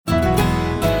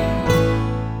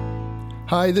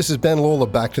Hi, this is Ben Lola,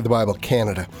 Back to the Bible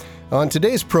Canada. On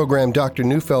today's program, Dr.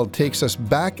 Neufeld takes us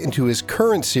back into his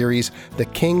current series, The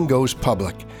King Goes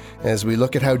Public, as we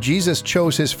look at how Jesus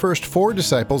chose his first 4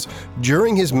 disciples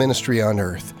during his ministry on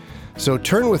earth. So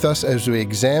turn with us as we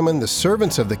examine the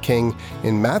servants of the King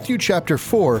in Matthew chapter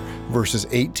 4, verses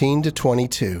 18 to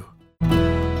 22.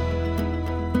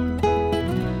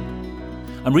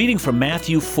 I'm reading from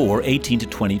Matthew 4, 18 to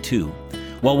 22.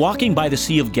 While walking by the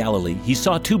Sea of Galilee, he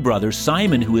saw 2 brothers,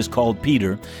 Simon, who is called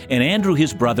Peter, and Andrew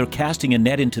his brother, casting a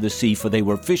net into the sea, for they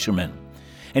were fishermen.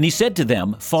 And he said to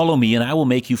them, "Follow me, and I will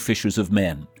make you fishers of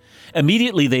men."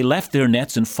 Immediately they left their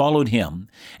nets and followed him.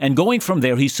 And going from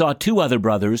there he saw 2 other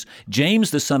brothers, James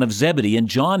the son of Zebedee, and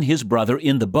John his brother,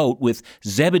 in the boat with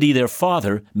Zebedee their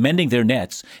father, mending their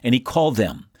nets, and he called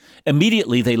them.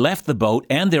 Immediately they left the boat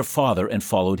and their father and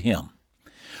followed him.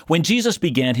 When Jesus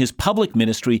began his public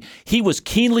ministry, he was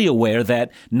keenly aware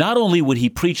that not only would he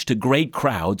preach to great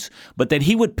crowds, but that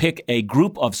he would pick a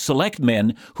group of select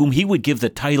men whom he would give the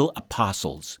title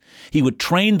apostles. He would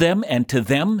train them, and to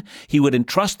them he would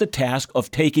entrust the task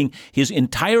of taking his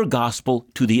entire gospel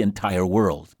to the entire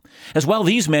world. As well,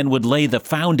 these men would lay the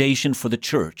foundation for the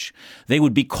church. They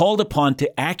would be called upon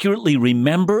to accurately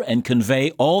remember and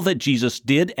convey all that Jesus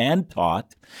did and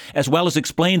taught, as well as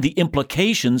explain the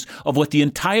implications of what the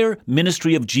entire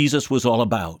ministry of Jesus was all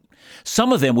about.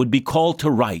 Some of them would be called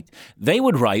to write. They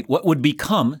would write what would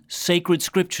become sacred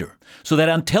scripture, so that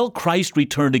until Christ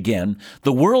returned again,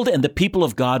 the world and the people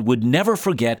of God would never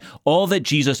forget all that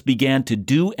Jesus began to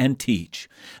do and teach.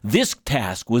 This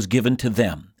task was given to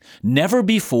them. Never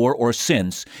before or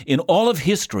since in all of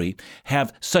history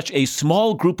have such a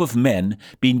small group of men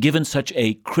been given such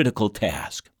a critical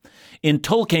task. In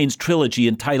Tolkien's trilogy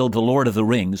entitled The Lord of the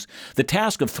Rings, the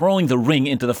task of throwing the ring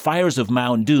into the fires of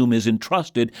Mount Doom is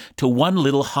entrusted to one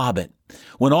little hobbit.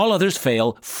 When all others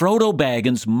fail, Frodo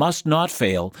Baggins must not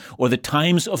fail, or the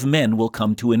times of men will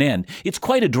come to an end. It's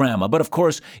quite a drama, but of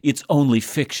course, it's only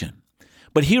fiction.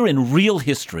 But here in real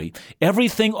history,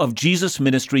 everything of Jesus'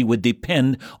 ministry would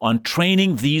depend on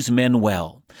training these men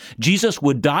well. Jesus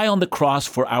would die on the cross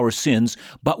for our sins,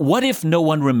 but what if no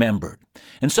one remembered?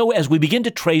 And so as we begin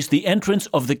to trace the entrance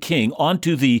of the King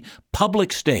onto the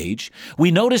public stage,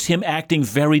 we notice him acting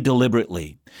very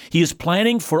deliberately. He is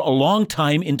planning for a long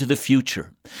time into the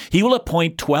future. He will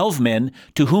appoint 12 men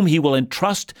to whom he will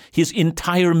entrust his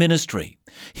entire ministry.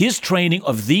 His training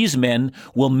of these men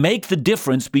will make the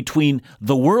difference between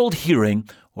the world hearing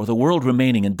or the world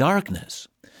remaining in darkness.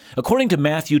 According to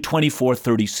Matthew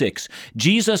 24:36,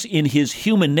 Jesus in his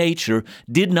human nature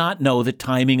did not know the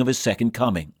timing of his second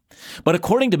coming. But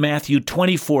according to Matthew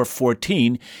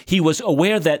 24:14, he was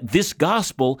aware that this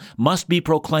gospel must be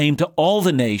proclaimed to all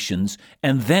the nations,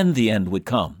 and then the end would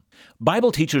come.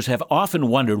 Bible teachers have often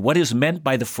wondered what is meant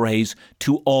by the phrase,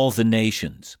 "to all the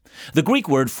nations." The Greek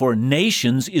word for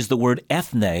nations is the word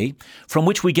ethne, from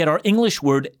which we get our English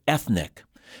word ethnic.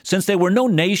 Since there were no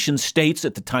nation-states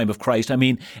at the time of Christ,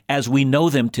 as we know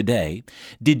them today,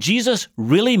 did Jesus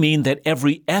really mean that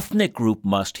every ethnic group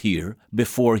must hear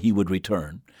before he would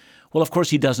return? Well, of course,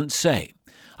 he doesn't say.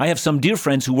 I have some dear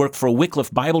friends who work for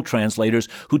Wycliffe Bible translators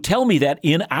who tell me that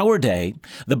in our day,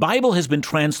 the Bible has been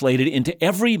translated into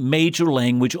every major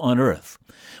language on earth.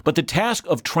 But the task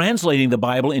of translating the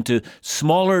Bible into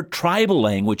smaller tribal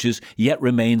languages yet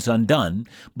remains undone,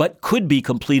 but could be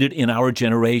completed in our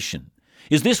generation.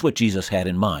 Is this what Jesus had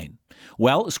in mind?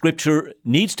 Well, Scripture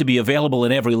needs to be available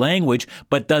in every language,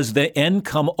 but does the end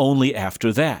come only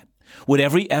after that? Would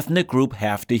every ethnic group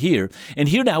have to hear? And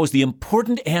here now is the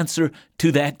important answer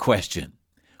to that question.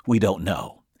 We don't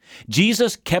know.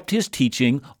 Jesus kept his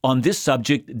teaching on this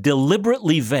subject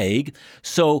deliberately vague,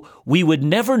 so we would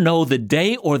never know the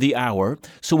day or the hour,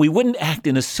 so we wouldn't act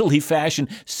in a silly fashion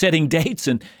setting dates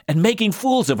and making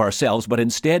fools of ourselves, but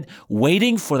instead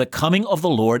waiting for the coming of the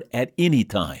Lord at any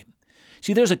time.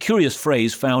 See, there's a curious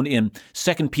phrase found in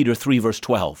 2 Peter 3, verse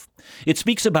 12. It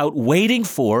speaks about waiting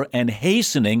for and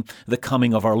hastening the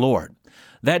coming of our Lord.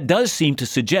 That does seem to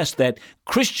suggest that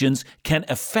Christians can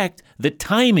affect the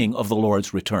timing of the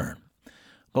Lord's return.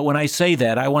 But when I say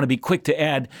that, I want to be quick to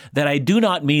add that I do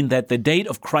not mean that the date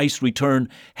of Christ's return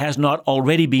has not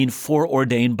already been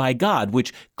foreordained by God,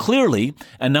 which clearly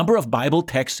a number of Bible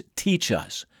texts teach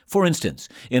us. For instance,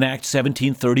 in Acts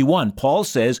 17:31, Paul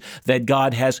says that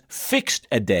God has fixed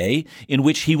a day in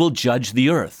which he will judge the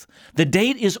earth. The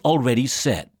date is already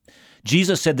set.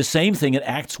 Jesus said the same thing in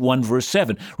Acts 1, verse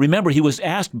 7. Remember, he was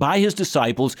asked by his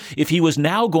disciples if he was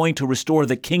now going to restore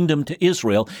the kingdom to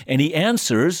Israel, and he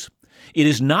answers, "It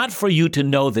is not for you to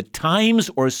know the times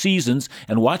or seasons,"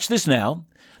 and watch this now,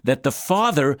 that the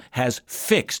Father has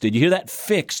fixed. Did you hear that?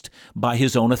 Fixed by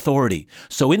his own authority.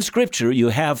 So in Scripture, you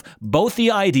have both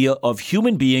the idea of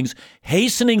human beings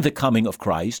hastening the coming of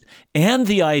Christ and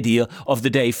the idea of the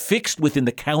day fixed within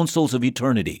the counsels of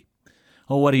eternity.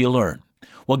 Oh, what do you learn?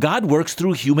 Well, God works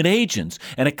through human agents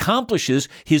and accomplishes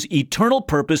his eternal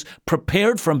purpose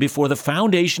prepared from before the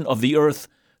foundation of the earth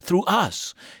through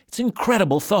us. It's an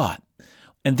incredible thought.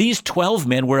 And these 12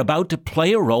 men were about to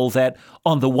play a role that,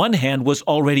 on the one hand, was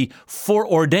already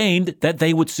foreordained that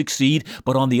they would succeed,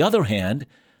 but on the other hand,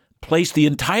 placed the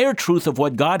entire truth of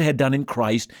what God had done in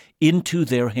Christ into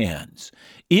their hands.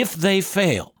 If they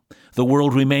fail, the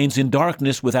world remains in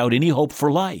darkness without any hope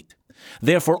for light.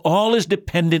 Therefore, all is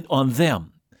dependent on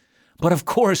them. But of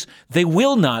course, they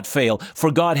will not fail,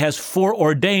 for God has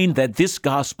foreordained that this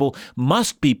gospel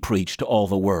must be preached to all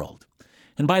the world.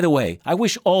 And by the way, I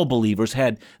wish all believers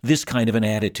had this kind of an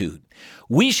attitude.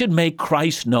 We should make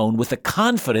Christ known with the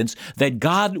confidence that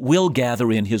God will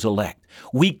gather in his elect.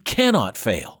 We cannot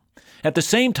fail. At the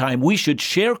same time, we should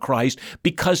share Christ,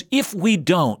 because if we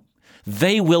don't,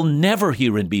 they will never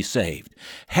hear and be saved.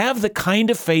 Have the kind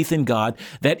of faith in God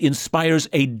that inspires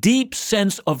a deep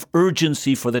sense of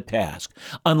urgency for the task.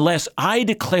 Unless I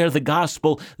declare the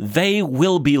gospel, they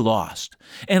will be lost.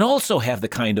 And also have the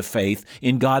kind of faith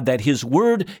in God that his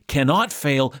word cannot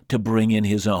fail to bring in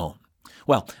his own.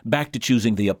 Well, back to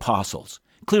choosing the apostles.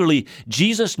 Clearly,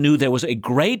 Jesus knew there was a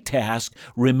great task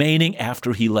remaining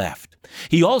after he left.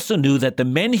 He also knew that the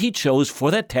men he chose for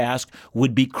that task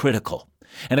would be critical.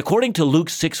 And according to Luke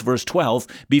 6, verse 12,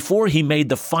 before he made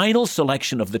the final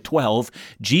selection of the 12,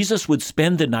 Jesus would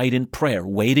spend the night in prayer,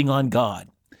 waiting on God.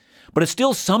 But it's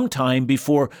still some time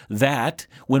before that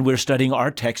when we're studying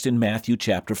our text in Matthew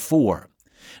chapter 4.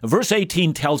 Verse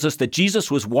 18 tells us that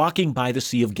Jesus was walking by the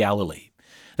Sea of Galilee.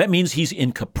 That means he's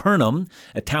in Capernaum,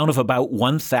 a town of about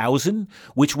 1,000,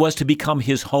 which was to become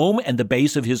his home and the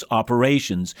base of his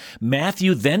operations.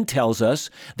 Matthew then tells us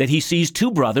that he sees two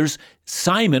brothers,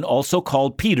 Simon, also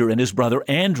called Peter, and his brother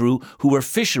Andrew, who were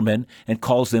fishermen, and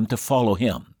calls them to follow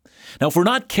him. Now, if we're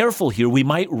not careful here, we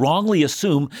might wrongly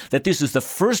assume that this is the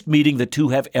first meeting the two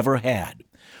have ever had.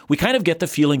 We kind of get the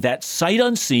feeling that sight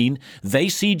unseen, they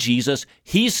see Jesus,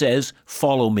 he says,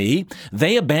 "Follow me."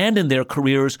 They abandon their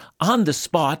careers on the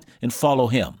spot and follow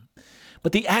him.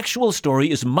 But the actual story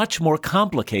is much more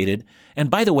complicated and,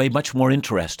 by the way, much more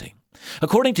interesting.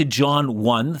 According to John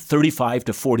 1,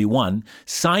 35-41,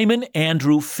 Simon,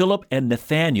 Andrew, Philip, and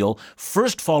Nathanael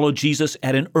first followed Jesus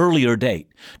at an earlier date,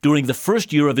 during the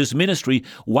first year of his ministry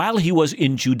while he was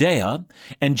in Judea,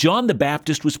 and John the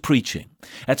Baptist was preaching.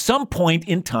 At some point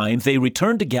in time, they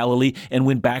returned to Galilee and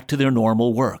went back to their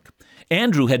normal work.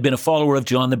 Andrew had been a follower of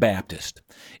John the Baptist.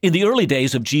 In the early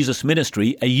days of Jesus'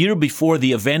 ministry, a year before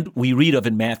the event we read of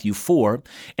in Matthew 4,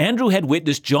 Andrew had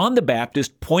witnessed John the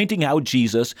Baptist pointing out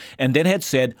Jesus and then had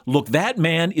said, "Look, that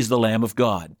man is the Lamb of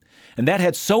God." And that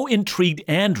had so intrigued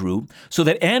Andrew, so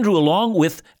that Andrew, along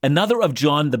with another of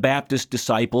John the Baptist's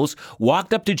disciples,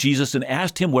 walked up to Jesus and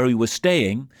asked him where he was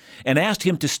staying, and asked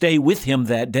him to stay with him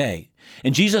that day.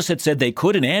 And Jesus had said they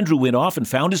could, and Andrew went off and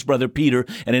found his brother Peter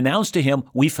and announced to him,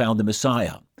 "We found the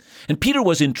Messiah." And Peter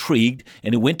was intrigued,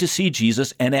 and he went to see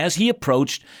Jesus, and as he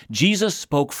approached, Jesus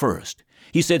spoke first.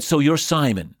 He said, "So you're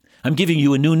Simon. I'm giving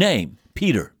you a new name,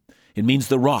 Peter." It means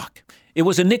the rock. It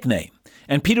was a nickname,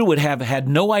 and Peter would have had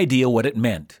no idea what it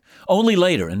meant. Only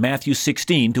later, in Matthew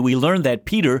 16, do we learn that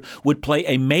Peter would play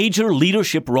a major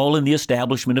leadership role in the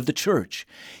establishment of the church.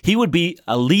 He would be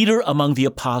a leader among the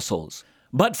apostles.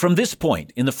 But from this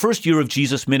point, in the first year of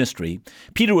Jesus' ministry,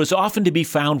 Peter was often to be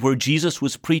found where Jesus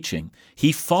was preaching.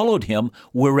 He followed him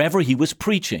wherever he was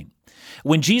preaching.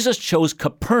 When Jesus chose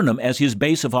Capernaum as his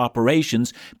base of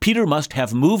operations, Peter must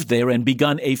have moved there and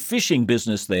begun a fishing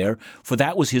business there, for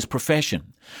that was his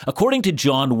profession. According to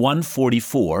John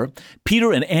 1:44,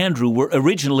 Peter and Andrew were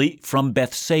originally from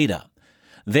Bethsaida.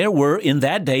 There were, in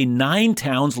that day, 9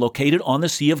 towns located on the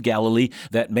Sea of Galilee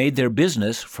that made their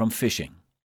business from fishing.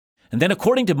 And then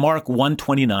according to Mark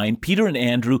 1:29, Peter and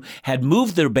Andrew had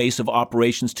moved their base of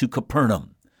operations to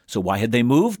Capernaum. So why had they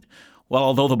moved? Well,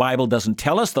 although the Bible doesn't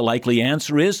tell us, the likely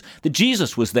answer is that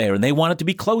Jesus was there and they wanted to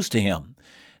be close to him.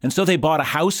 And so they bought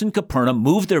a house in Capernaum,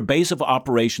 moved their base of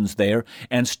operations there,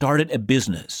 and started a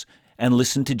business and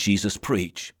listened to Jesus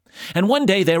preach. And one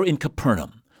day there in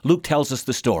Capernaum, Luke tells us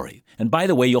the story. And by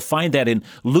the way, you'll find that in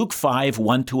Luke 5,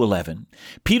 1-11.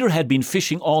 Peter had been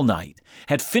fishing all night,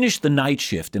 had finished the night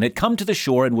shift, and had come to the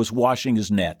shore and was washing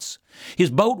his nets. His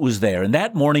boat was there, and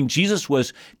that morning Jesus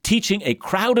was teaching a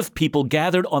crowd of people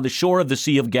gathered on the shore of the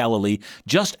Sea of Galilee,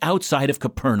 just outside of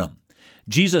Capernaum.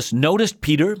 Jesus noticed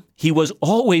Peter. He was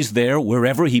always there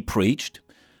wherever he preached.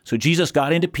 So Jesus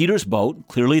got into Peter's boat.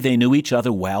 Clearly they knew each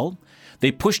other well.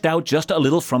 They pushed out just a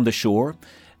little from the shore,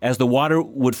 as the water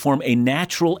would form a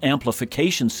natural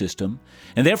amplification system.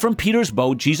 And there from Peter's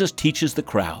boat, Jesus teaches the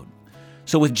crowd.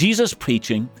 So with Jesus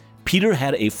preaching, Peter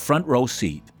had a front row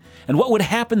seat. And what would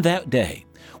happen that day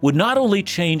would not only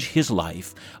change his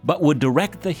life, but would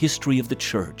direct the history of the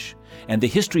church and the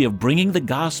history of bringing the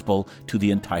gospel to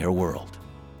the entire world.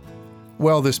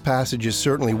 Well, this passage is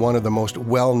certainly one of the most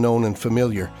well-known and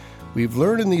familiar. We've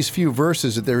learned in these few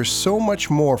verses that there is so much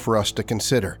more for us to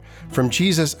consider. From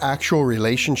Jesus' actual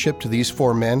relationship to these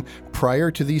four men prior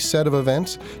to these set of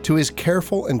events, to his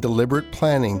careful and deliberate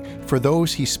planning for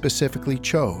those he specifically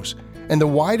chose, and the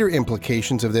wider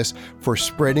implications of this for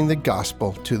spreading the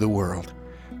gospel to the world.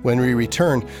 When we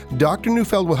return, Dr.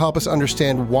 Neufeld will help us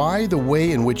understand why the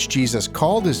way in which Jesus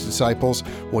called his disciples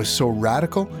was so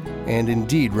radical and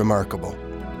indeed remarkable.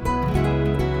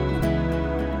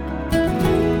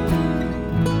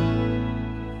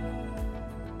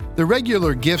 The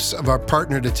regular gifts of our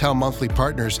Partner to Tell monthly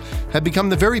partners have become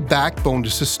the very backbone to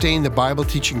sustain the Bible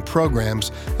teaching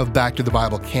programs of Back to the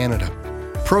Bible Canada.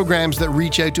 Programs that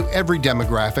reach out to every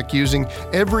demographic using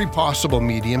every possible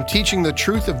medium, teaching the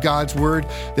truth of God's Word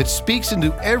that speaks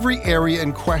into every area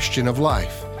and question of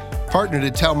life. Partner to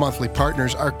Tell monthly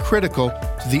partners are critical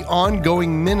to the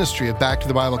ongoing ministry of Back to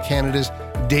the Bible Canada's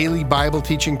daily Bible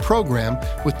teaching program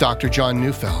with Dr. John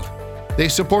Neufeld. They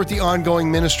support the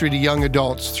ongoing ministry to young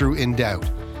adults through In Doubt.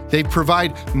 They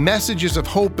provide messages of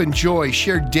hope and joy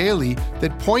shared daily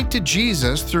that point to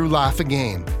Jesus through Laugh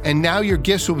Again. And now your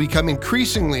gifts will become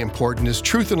increasingly important as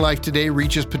Truth in Life Today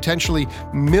reaches potentially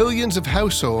millions of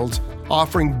households,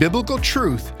 offering biblical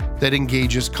truth that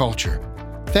engages culture.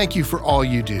 Thank you for all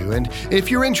you do. And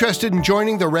if you're interested in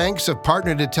joining the ranks of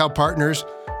Partner to Tell partners,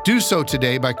 do so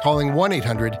today by calling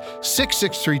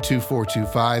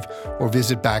 1-800-663-2425 or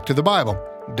visit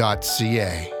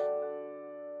backtothebible.ca.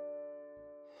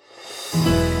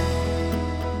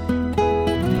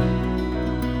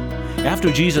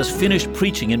 After Jesus finished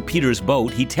preaching in Peter's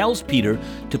boat, he tells Peter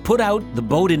to put out the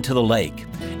boat into the lake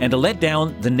and to let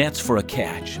down the nets for a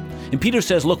catch. And Peter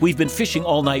says, look, we've been fishing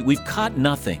all night, we've caught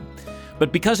nothing.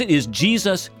 But because it is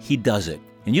Jesus, he does it.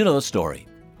 And you know the story.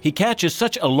 He catches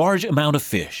such a large amount of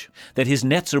fish that his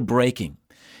nets are breaking.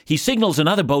 He signals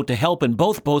another boat to help, and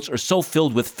both boats are so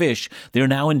filled with fish, they're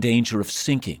now in danger of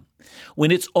sinking. When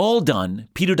it's all done,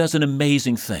 Peter does an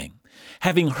amazing thing.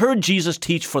 Having heard Jesus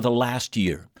teach for the last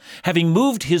year, having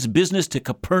moved his business to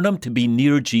Capernaum to be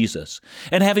near Jesus,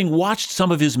 and having watched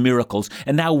some of his miracles,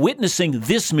 and now witnessing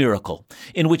this miracle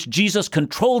in which Jesus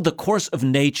controlled the course of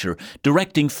nature,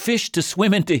 directing fish to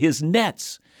swim into his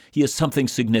nets, he has something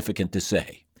significant to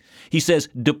say. He says,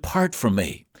 "Depart from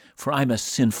me, for I'm a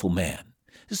sinful man."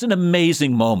 This is an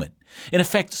amazing moment. In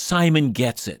effect, Simon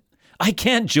gets it. I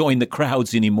can't join the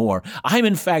crowds anymore. I'm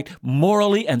in fact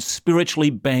morally and spiritually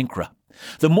bankrupt.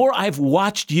 The more I've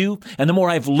watched you and the more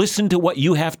I've listened to what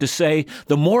you have to say,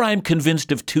 the more I'm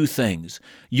convinced of two things.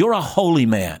 You're a holy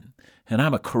man, and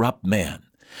I'm a corrupt man.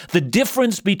 The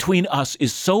difference between us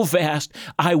is so vast,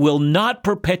 I will not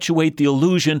perpetuate the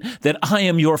illusion that I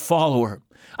am your follower.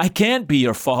 I can't be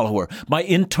your follower. My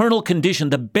internal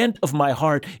condition, the bent of my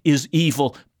heart, is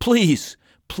evil. Please,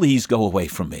 please go away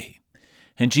from me.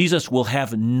 And Jesus will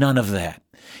have none of that.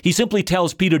 He simply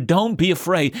tells Peter, don't be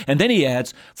afraid. And then he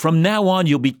adds, from now on,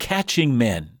 you'll be catching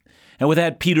men. And with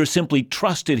that, Peter simply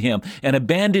trusted him and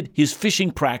abandoned his fishing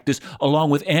practice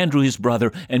along with Andrew, his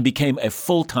brother, and became a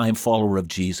full-time follower of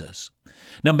Jesus.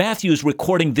 Now, Matthew is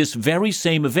recording this very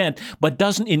same event, but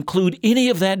doesn't include any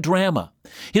of that drama.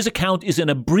 His account is an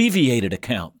abbreviated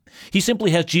account. He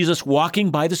simply has Jesus walking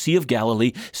by the Sea of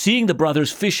Galilee, seeing the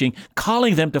brothers fishing,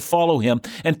 calling them to follow him,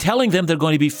 and telling them they're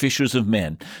going to be fishers of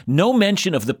men. No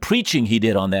mention of the preaching he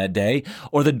did on that day,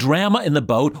 or the drama in the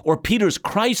boat, or Peter's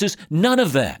crisis, none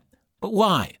of that. But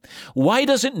why? Why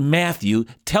doesn't Matthew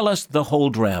tell us the whole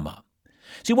drama?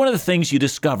 See, one of the things you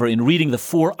discover in reading the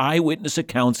 4 eyewitness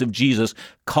accounts of Jesus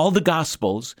called the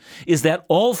Gospels is that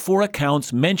all 4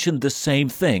 accounts mention the same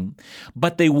thing,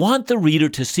 but they want the reader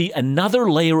to see another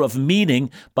layer of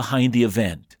meaning behind the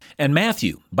event. And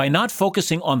Matthew, by not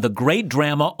focusing on the great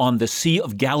drama on the Sea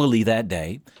of Galilee that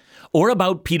day, or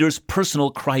about Peter's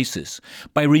personal crisis,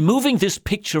 by removing this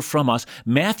picture from us,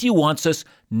 Matthew wants us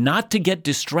not to get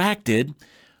distracted,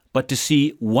 but to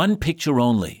see one picture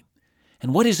only.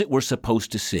 And what is it we're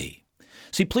supposed to see?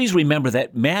 See, please remember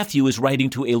that Matthew is writing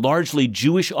to a largely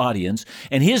Jewish audience,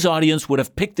 and his audience would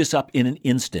have picked this up in an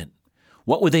instant.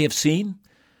 What would they have seen?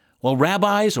 Well,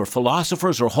 rabbis or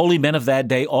philosophers or holy men of that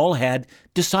day all had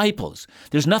disciples.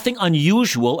 There's nothing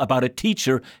unusual about a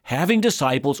teacher having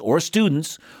disciples or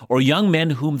students or young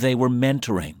men whom they were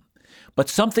mentoring. But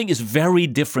something is very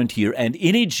different here, and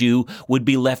any Jew would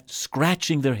be left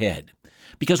scratching their head,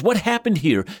 because what happened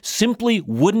here simply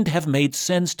wouldn't have made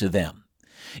sense to them.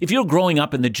 If you're growing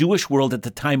up in the Jewish world at the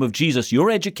time of Jesus,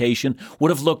 your education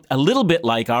would have looked a little bit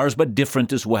like ours, but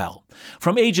different as well.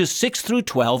 From ages 6 through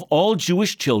 12, all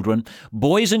Jewish children,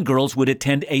 boys and girls, would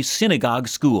attend a synagogue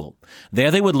school.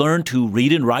 There they would learn to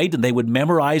read and write, and they would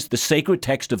memorize the sacred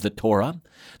text of the Torah.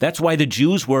 That's why the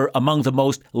Jews were among the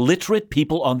most literate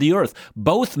people on the earth,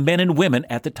 both men and women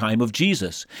at the time of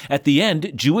Jesus. At the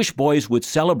end, Jewish boys would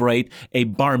celebrate a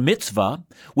bar mitzvah,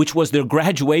 which was their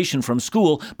graduation from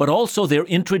school, but also their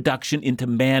introduction into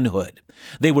manhood.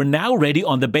 They were now ready,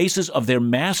 on the basis of their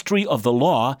mastery of the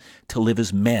law, to live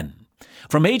as men.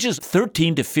 From ages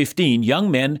 13 to 15,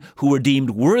 young men who were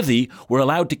deemed worthy were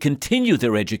allowed to continue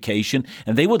their education,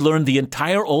 and they would learn the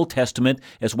entire Old Testament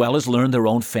as well as learn their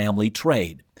own family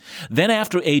trade. Then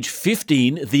after age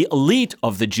 15, the elite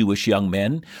of the Jewish young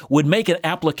men would make an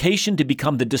application to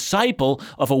become the disciple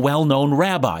of a well-known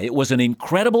rabbi. It was an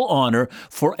incredible honor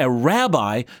for a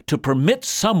rabbi to permit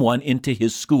someone into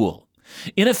his school.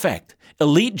 In effect,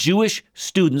 elite Jewish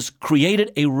students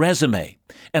created a resume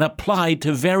and applied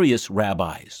to various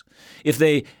rabbis. If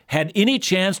they had any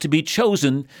chance to be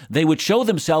chosen, they would show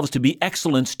themselves to be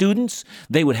excellent students.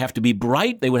 They would have to be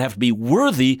bright. They would have to be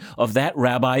worthy of that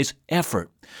rabbi's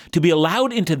effort. To be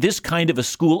allowed into this kind of a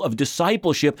school of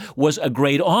discipleship was a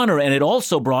great honor, and it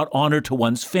also brought honor to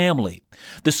one's family.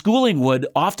 The schooling would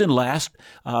often last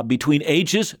between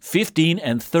ages 15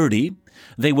 and 30.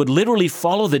 They would literally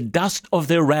follow the dust of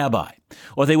their rabbi,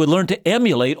 or they would learn to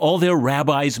emulate all their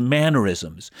rabbi's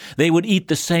mannerisms. They would eat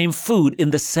the same food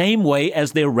in the same way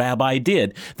as their rabbi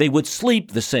did. They would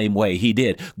sleep the same way he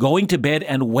did, going to bed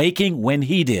and waking when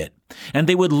he did. And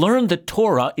they would learn the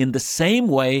Torah in the same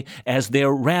way as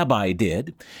their rabbi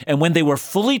did. And when they were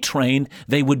fully trained,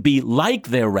 they would be like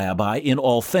their rabbi in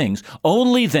all things.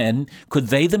 Only then could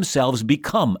they themselves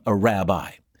become a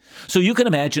rabbi. So you can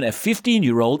imagine a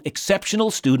 15-year-old exceptional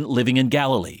student living in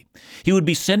Galilee. He would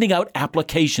be sending out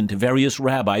application to various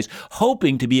rabbis,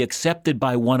 hoping to be accepted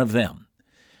by one of them.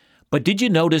 But did you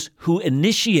notice who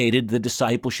initiated the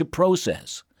discipleship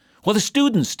process? Well, the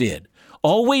students did.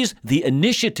 Always the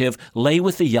initiative lay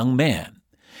with the young man.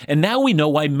 And now we know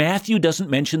why Matthew doesn't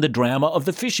mention the drama of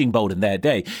the fishing boat in that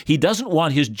day. He doesn't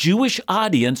want his Jewish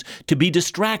audience to be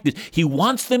distracted. He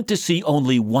wants them to see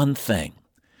only one thing.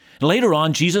 Later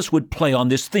on, Jesus would play on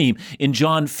this theme. In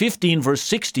John 15, verse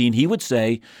 16, he would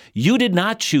say, "You did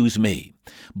not choose me,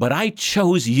 but I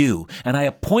chose you, and I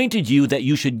appointed you that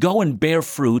you should go and bear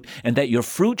fruit, and that your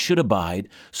fruit should abide,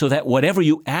 so that whatever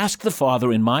you ask the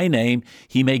Father in my name,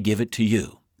 he may give it to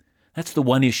you." That's the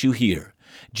one issue here.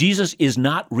 Jesus is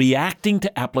not reacting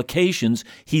to applications.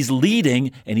 He's leading,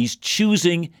 and he's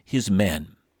choosing his men.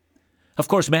 Of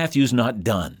course, Matthew's not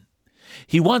done.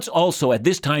 He wants also at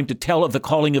this time to tell of the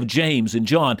calling of James and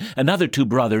John, another two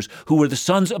brothers, who were the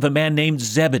sons of a man named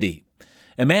Zebedee,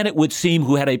 a man, it would seem,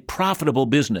 who had a profitable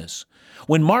business.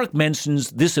 When Mark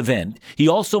mentions this event, he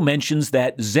also mentions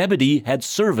that Zebedee had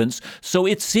servants, so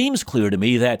it seems clear to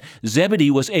me that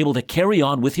Zebedee was able to carry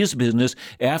on with his business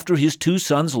after his two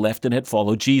sons left and had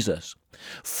followed Jesus.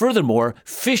 Furthermore,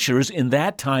 fishers in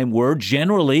that time were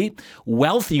generally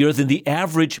wealthier than the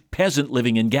average peasant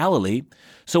living in Galilee.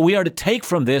 So we are to take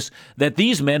from this that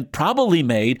these men probably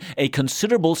made a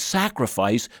considerable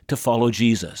sacrifice to follow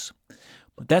Jesus.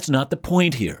 But that's not the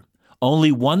point here.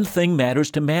 Only one thing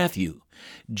matters to Matthew.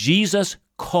 Jesus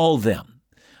called them.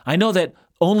 I know that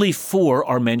only 4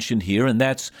 are mentioned here, and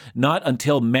that's not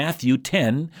until Matthew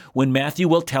 10, when Matthew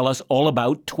will tell us all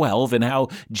about 12 and how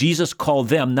Jesus called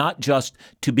them not just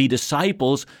to be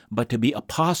disciples, but to be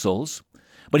apostles.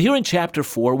 But here in chapter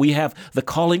 4, we have the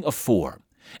calling of 4.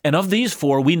 And of these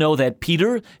 4, we know that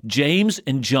Peter, James,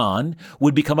 and John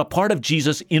would become a part of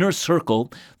Jesus' inner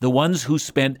circle, the ones who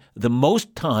spent the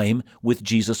most time with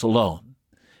Jesus alone.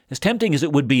 As tempting as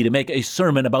it would be to make a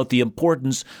sermon about the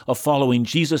importance of following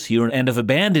Jesus here and of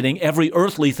abandoning every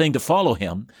earthly thing to follow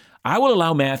him, I will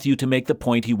allow Matthew to make the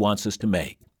point he wants us to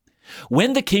make.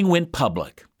 When the king went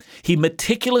public, he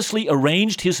meticulously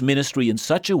arranged his ministry in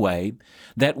such a way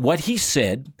that what he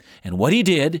said and what he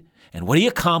did and what he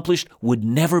accomplished would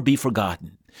never be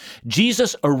forgotten.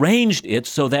 Jesus arranged it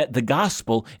so that the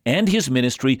gospel and his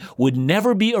ministry would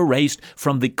never be erased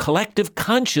from the collective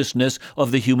consciousness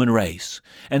of the human race.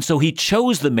 And so he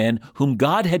chose the men whom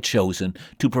God had chosen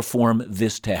to perform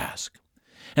this task.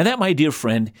 And that, my dear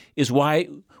friend, is why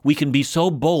we can be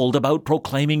so bold about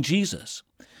proclaiming Jesus.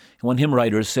 One hymn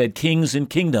writer said, "Kings and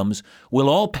kingdoms will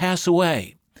all pass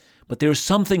away, but there's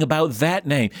something about that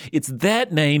name. It's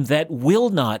that name that will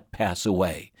not pass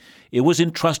away. It was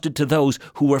entrusted to those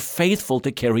who were faithful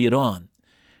to carry it on."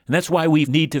 And that's why we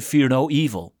need to fear no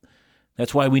evil.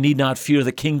 That's why we need not fear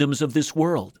the kingdoms of this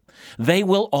world. They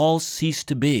will all cease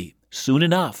to be soon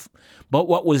enough. But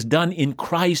what was done in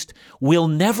Christ will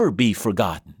never be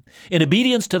forgotten. In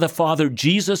obedience to the Father,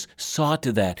 Jesus saw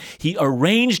to that. He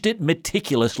arranged it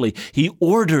meticulously. He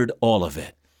ordered all of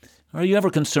it. Are you ever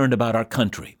concerned about our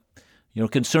country? You're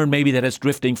concerned maybe that it's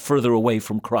drifting further away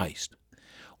from Christ.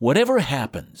 Whatever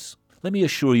happens, let me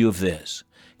assure you of this.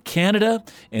 Canada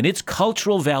and its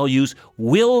cultural values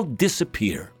will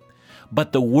disappear,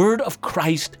 but the word of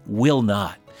Christ will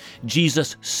not.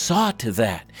 Jesus saw to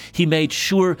that. He made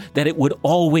sure that it would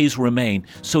always remain.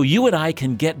 So you and I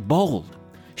can get bold.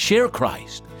 Share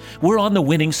Christ. We're on the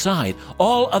winning side.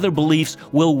 All other beliefs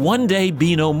will one day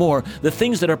be no more. The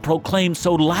things that are proclaimed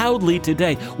so loudly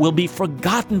today will be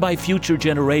forgotten by future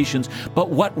generations. But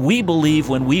what we believe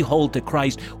when we hold to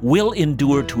Christ will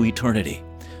endure to eternity.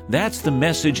 That's the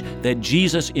message that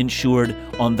Jesus ensured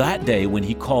on that day when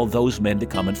he called those men to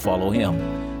come and follow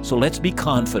him. So let's be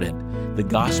confident. The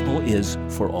gospel is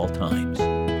for all times.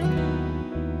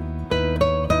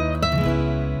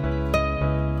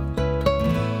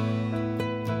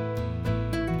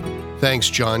 Thanks,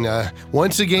 John.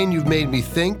 Once again, you've made me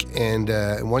think, and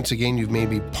once again, you've made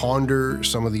me ponder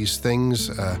some of these things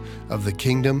of the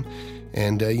kingdom.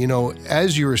 And,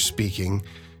 as you were speaking,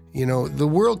 the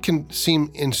world can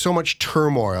seem in so much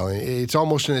turmoil. It's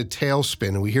almost in a tailspin.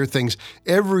 And we hear things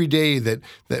every day that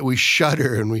we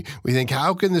shudder and we think,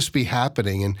 how can this be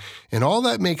happening? And all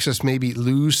that makes us maybe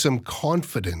lose some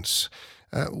confidence.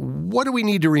 What do we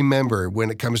need to remember when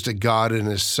it comes to God and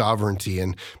his sovereignty,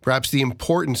 and perhaps the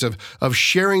importance of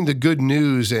sharing the good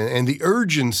news and the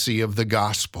urgency of the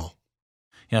gospel?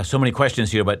 Yeah, so many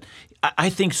questions here, but I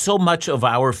think so much of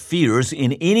our fears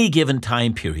in any given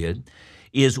time period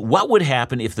is what would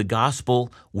happen if the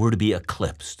gospel were to be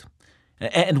eclipsed.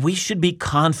 And we should be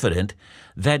confident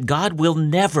that God will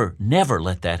never, never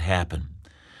let that happen.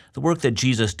 The work that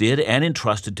Jesus did and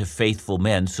entrusted to faithful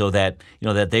men so that,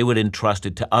 that they would entrust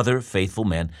it to other faithful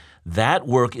men, that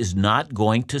work is not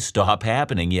going to stop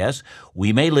happening. Yes,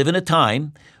 we may live in a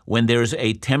time when there's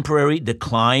a temporary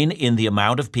decline in the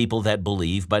amount of people that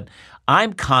believe, but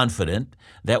I'm confident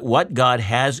that what God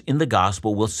has in the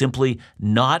gospel will simply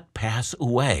not pass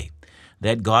away,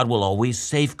 that God will always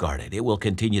safeguard it. It will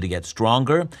continue to get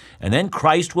stronger, and then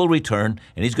Christ will return,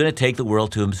 and he's going to take the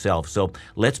world to himself. So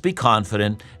let's be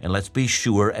confident, and let's be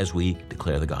sure as we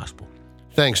declare the gospel.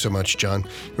 Thanks so much, John.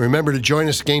 Remember to join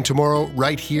us again tomorrow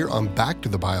right here on Back to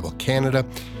the Bible Canada,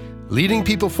 leading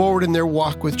people forward in their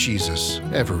walk with Jesus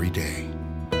every day.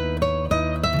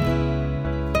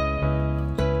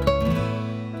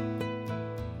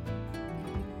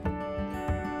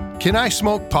 Can I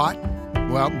smoke pot?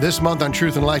 Well, this month on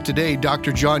Truth and Life Today,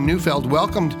 Dr. John Neufeld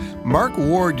welcomed Mark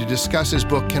Ward to discuss his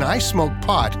book, Can I Smoke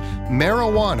Pot?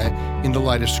 Marijuana in the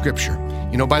Light of Scripture.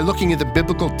 By looking at the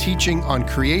biblical teaching on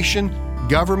creation,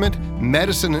 government,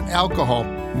 medicine, and alcohol,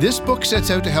 this book sets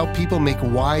out to help people make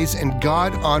wise and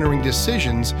God-honoring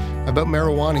decisions about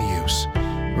marijuana use.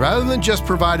 Rather than just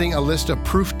providing a list of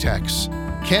proof texts,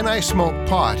 Can I Smoke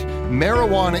Pot?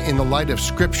 Marijuana in the Light of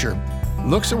Scripture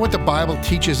looks at what the Bible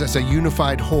teaches as a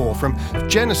unified whole from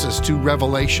Genesis to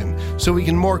Revelation, so we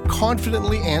can more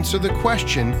confidently answer the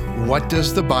question, what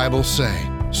does the Bible say?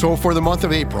 So for the month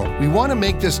of April, we want to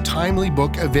make this timely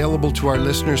book available to our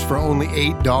listeners for only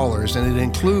 $8, and it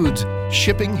includes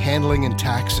shipping, handling, and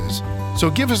taxes. So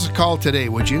give us a call today,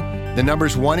 would you? The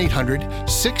number's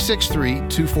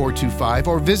 1-800-663-2425,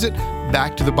 or visit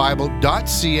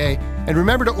backtothebible.ca, and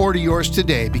remember to order yours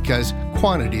today because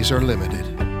quantities are limited.